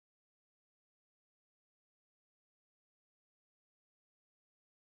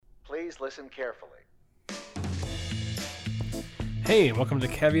Please listen carefully. Hey, welcome to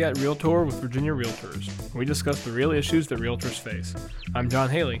Caveat Realtor with Virginia Realtors, where we discuss the real issues that realtors face. I'm John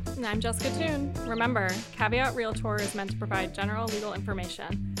Haley. And I'm Jessica Toon. Remember, Caveat Realtor is meant to provide general legal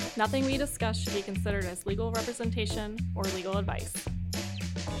information. Nothing we discuss should be considered as legal representation or legal advice.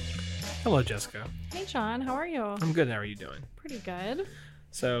 Hello, Jessica. Hey, John. How are you? I'm good. How are you doing? Pretty good.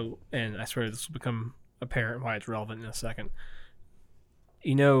 So, and I swear this will become apparent why it's relevant in a second.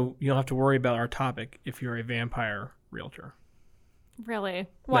 You know, you don't have to worry about our topic if you're a vampire realtor. Really?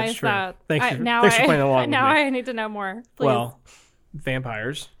 Why That's is true. that? Thanks for playing along with Now me. I need to know more. Please. Well,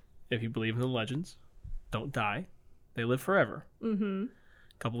 vampires, if you believe in the legends, don't die. They live forever. Mm-hmm.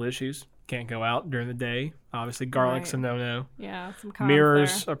 Couple issues. Can't go out during the day. Obviously, garlic's Right. a no-no. Yeah, some cons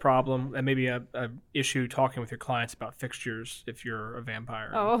Mirrors there. a problem, and maybe a issue talking with your clients about fixtures if you're a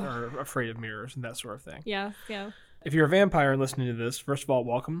vampire or afraid of mirrors and that sort of thing. Yeah. If you're a vampire listening to this, first of all,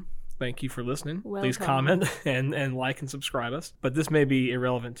 welcome. Thank you for listening. Please Welcome. comment and like and subscribe us. But this may be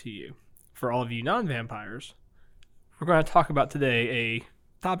irrelevant to you. For all of you non-vampires, we're going to talk about today a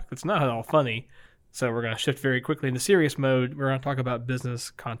topic that's not at all funny. So we're going to shift very quickly into serious mode. We're going to talk about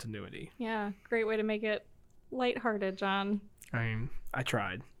business continuity. Yeah. Great way to make it lighthearted, John. I mean, I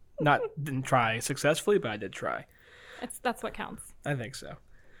tried. Didn't try successfully, but I did try. That's what counts. I think so.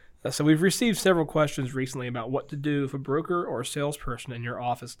 So we've received several questions recently about what to do if a broker or salesperson in your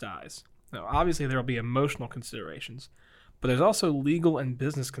office dies. Now, obviously, there will be emotional considerations, but there's also legal and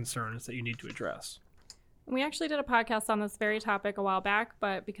business concerns that you need to address. We actually did a podcast on this very topic a while back,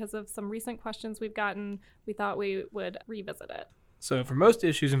 but because of some recent questions we've gotten, we thought we would revisit it. So for most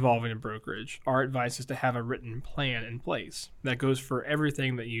issues involving a brokerage, our advice is to have a written plan in place. That goes for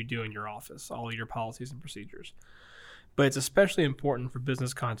everything that you do in your office, all your policies and procedures. But it's especially important for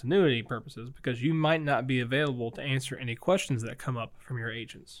business continuity purposes because you might not be available to answer any questions that come up from your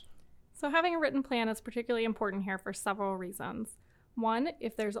agents. So having a written plan is particularly important here for several reasons. One,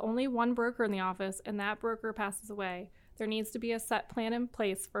 if there's only one broker in the office and that broker passes away, there needs to be a set plan in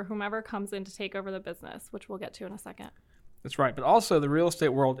place for whomever comes in to take over the business, which we'll get to in a second. That's right, but also the real estate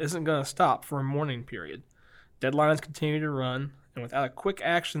world isn't going to stop for a mourning period. Deadlines continue to run, and without a quick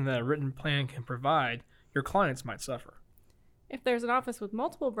action that a written plan can provide, your clients might suffer. If there's an office with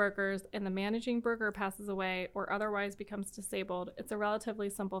multiple brokers and the managing broker passes away or otherwise becomes disabled, it's a relatively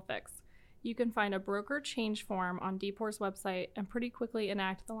simple fix. You can find a broker change form on DPOR's website and pretty quickly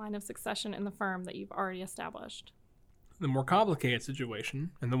enact the line of succession in the firm that you've already established. The more complicated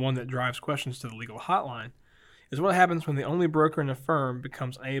situation, and the one that drives questions to the legal hotline, is what happens when the only broker in a firm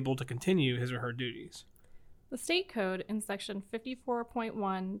becomes unable to continue his or her duties. The state code in section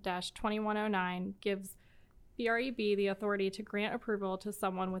 54.1-2109 gives BREB the authority to grant approval to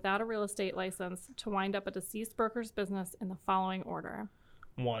someone without a real estate license to wind up a deceased broker's business in the following order.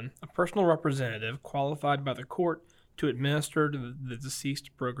 1. A personal representative qualified by the court to administer to the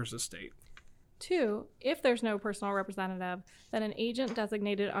deceased broker's estate. 2. If there's no personal representative, then an agent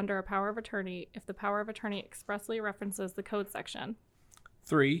designated under a power of attorney if the power of attorney expressly references the code section.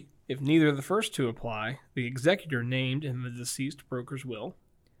 3. If neither of the first two apply, the executor named in the deceased broker's will.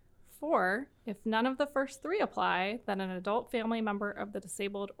 4. If none of the first three apply, then an adult family member of the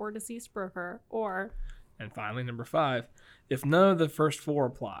disabled or deceased broker, or... And finally, number 5. If none of the first four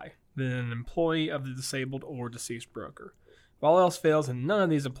apply, then an employee of the disabled or deceased broker. If all else fails and none of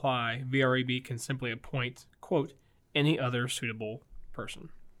these apply, VREB can simply appoint, quote, any other suitable person.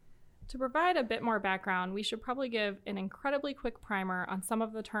 To provide a bit more background, we should probably give an incredibly quick primer on some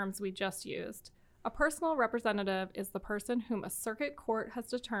of the terms we just used. A personal representative is the person whom a circuit court has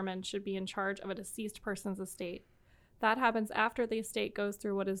determined should be in charge of a deceased person's estate. That happens after the estate goes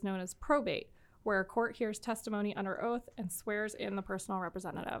through what is known as probate, where a court hears testimony under oath and swears in the personal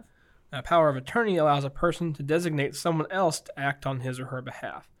representative. A power of attorney allows a person to designate someone else to act on his or her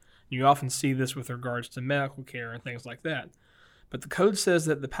behalf. You often see this with regards to medical care and things like that. But the code says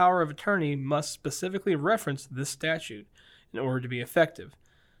that the power of attorney must specifically reference this statute in order to be effective.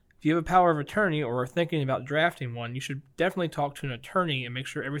 If you have a power of attorney or are thinking about drafting one, you should definitely talk to an attorney and make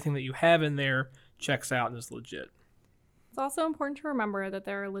sure everything that you have in there checks out and is legit. It's also important to remember that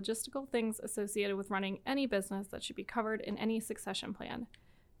there are logistical things associated with running any business that should be covered in any succession plan.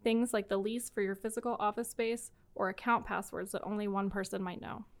 Things like the lease for your physical office space or account passwords that only one person might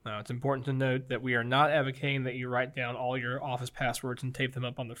know. Now, it's important to note that we are not advocating that you write down all your office passwords and tape them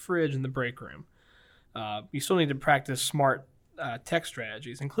up on the fridge in the break room. You still need to practice smart tech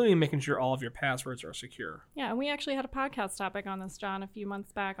strategies, including making sure all of your passwords are secure. Yeah, and we actually had a podcast topic on this, John, a few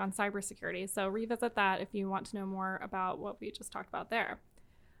months back on cybersecurity, so revisit that if you want to know more about what we just talked about there.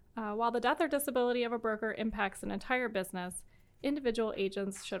 While the death or disability of a broker impacts an entire business, Individual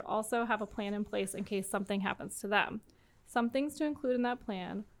agents should also have a plan in place in case something happens to them. Some things to include in that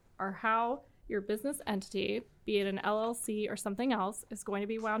plan are how your business entity, be it an LLC or something else, is going to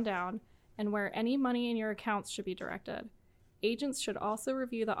be wound down, and where any money in your accounts should be directed. Agents should also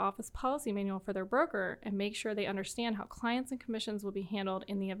review the office policy manual for their broker and make sure they understand how clients and commissions will be handled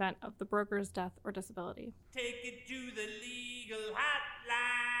in the event of the broker's death or disability. Take it to the legal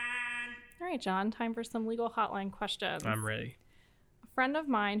hotline. All right, John, time for some legal hotline questions. I'm ready. A friend of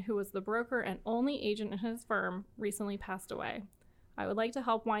mine who was the broker and only agent in his firm recently passed away. I would like to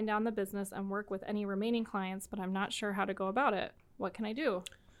help wind down the business and work with any remaining clients, but I'm not sure how to go about it. What can I do?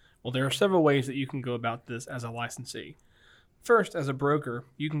 Well, there are several ways that you can go about this as a licensee. First, as a broker,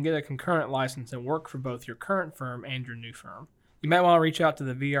 you can get a concurrent license and work for both your current firm and your new firm. You might want to reach out to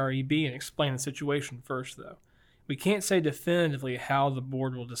the VREB and explain the situation first, though. We can't say definitively how the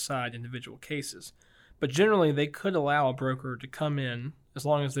board will decide individual cases, but generally they could allow a broker to come in as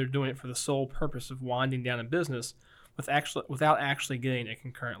long as they're doing it for the sole purpose of winding down a business without actually getting a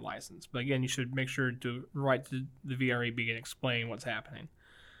concurrent license. But again, you should make sure to write to the VREB and explain what's happening.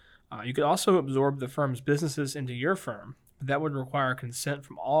 You could also absorb the firm's businesses into your firm. That would require consent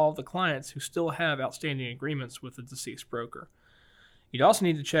from all the clients who still have outstanding agreements with the deceased broker. You'd also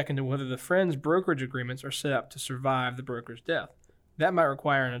need to check into whether the friend's brokerage agreements are set up to survive the broker's death. That might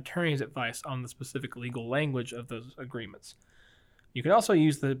require an attorney's advice on the specific legal language of those agreements. You can also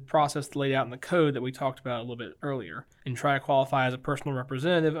use the process laid out in the code that we talked about a little bit earlier and try to qualify as a personal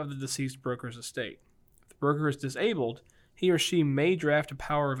representative of the deceased broker's estate. If the broker is disabled, he or she may draft a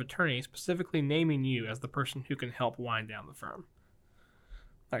power of attorney specifically naming you as the person who can help wind down the firm.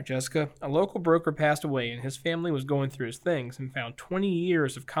 All right, Jessica, a local broker passed away and his family was going through his things and found 20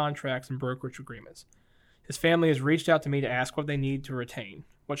 years of contracts and brokerage agreements. His family has reached out to me to ask what they need to retain.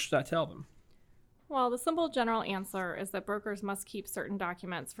 What should I tell them? Well, the simple general answer is that brokers must keep certain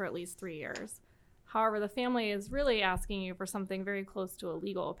documents for at least 3 years. However, the family is really asking you for something very close to a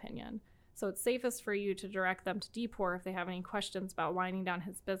legal opinion. So it's safest for you to direct them to DPOR if they have any questions about winding down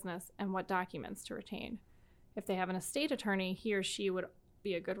his business and what documents to retain. If they have an estate attorney, he or she would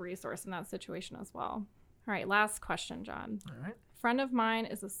be a good resource in that situation as well. All right, last question, John. All right. A friend of mine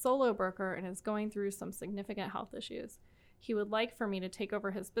is a solo broker and is going through some significant health issues. He would like for me to take over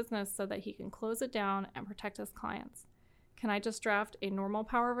his business so that he can close it down and protect his clients. Can I just draft a normal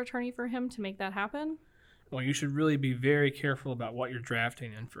power of attorney for him to make that happen? Well, you should really be very careful about what you're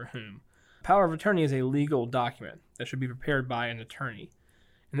drafting and for whom. Power of attorney is a legal document that should be prepared by an attorney.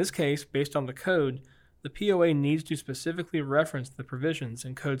 In this case, based on the code, the POA needs to specifically reference the provisions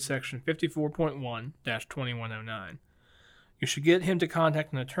in Code Section 54.1-2109. You should get him to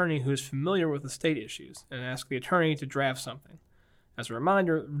contact an attorney who is familiar with estate issues and ask the attorney to draft something. As a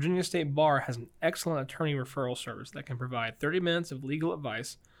reminder, Virginia State Bar has an excellent attorney referral service that can provide 30 minutes of legal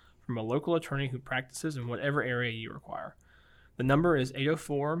advice from a local attorney who practices in whatever area you require. The number is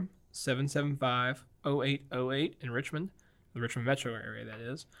 804-775-0808 in Richmond, the Richmond metro area that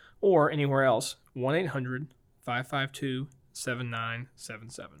is, or anywhere else,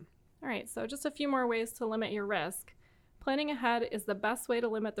 1-800-552-7977. All right, so just a few more ways to limit your risk. Planning ahead is the best way to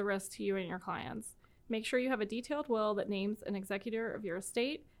limit the risk to you and your clients. Make sure you have a detailed will that names an executor of your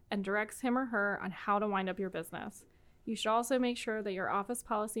estate and directs him or her on how to wind up your business. You should also make sure that your office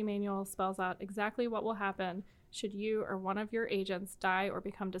policy manual spells out exactly what will happen should you or one of your agents die or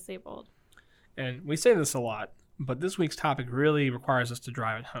become disabled. And we say this a lot, but this week's topic really requires us to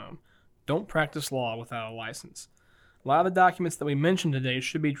drive it home. Don't practice law without a license. A lot of the documents that we mentioned today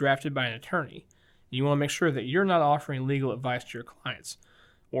should be drafted by an attorney. You want to make sure that you're not offering legal advice to your clients,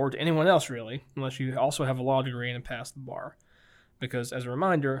 or to anyone else really, unless you also have a law degree and have passed the bar. Because as a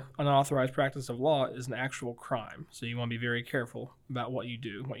reminder, unauthorized practice of law is an actual crime, so you want to be very careful about what you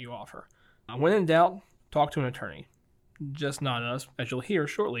do, what you offer. When in doubt, talk to an attorney. Just not us, as you'll hear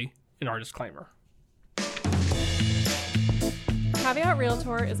shortly in our disclaimer. Caveat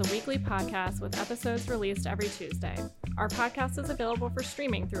Realtor is a weekly podcast with episodes released every Tuesday. Our podcast is available for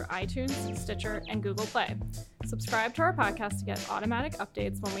streaming through iTunes, Stitcher, and Google Play. Subscribe to our podcast to get automatic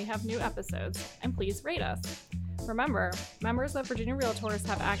updates when we have new episodes, and please rate us. Remember, members of Virginia Realtors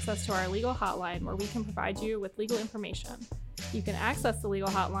have access to our legal hotline where we can provide you with legal information. You can access the legal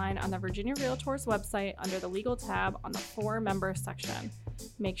hotline on the Virginia Realtors website under the Legal tab on the For Members section.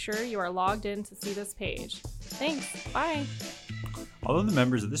 Make sure you are logged in to see this page. Thanks. Bye. Although the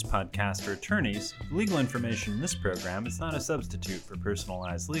members of this podcast are attorneys, the legal information in this program is not a substitute for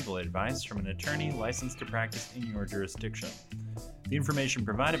personalized legal advice from an attorney licensed to practice in your jurisdiction. The information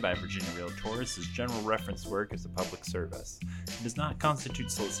provided by Virginia Realtors is general reference work as a public service. It does not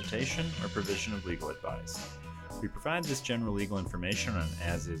constitute solicitation or provision of legal advice. We provide this general legal information on an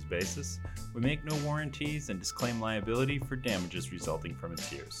as-is basis. We make no warranties and disclaim liability for damages resulting from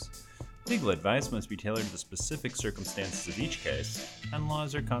its use. Legal advice must be tailored to the specific circumstances of each case, and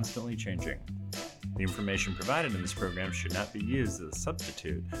laws are constantly changing. The information provided in this program should not be used as a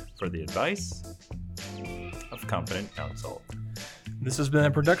substitute for the advice of competent counsel. This has been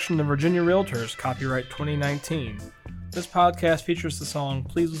a production of Virginia Realtors, copyright 2019. This podcast features the song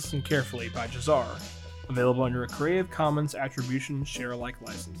Please Listen Carefully by Jazar, available under a Creative Commons Attribution Share Alike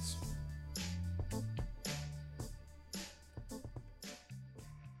license.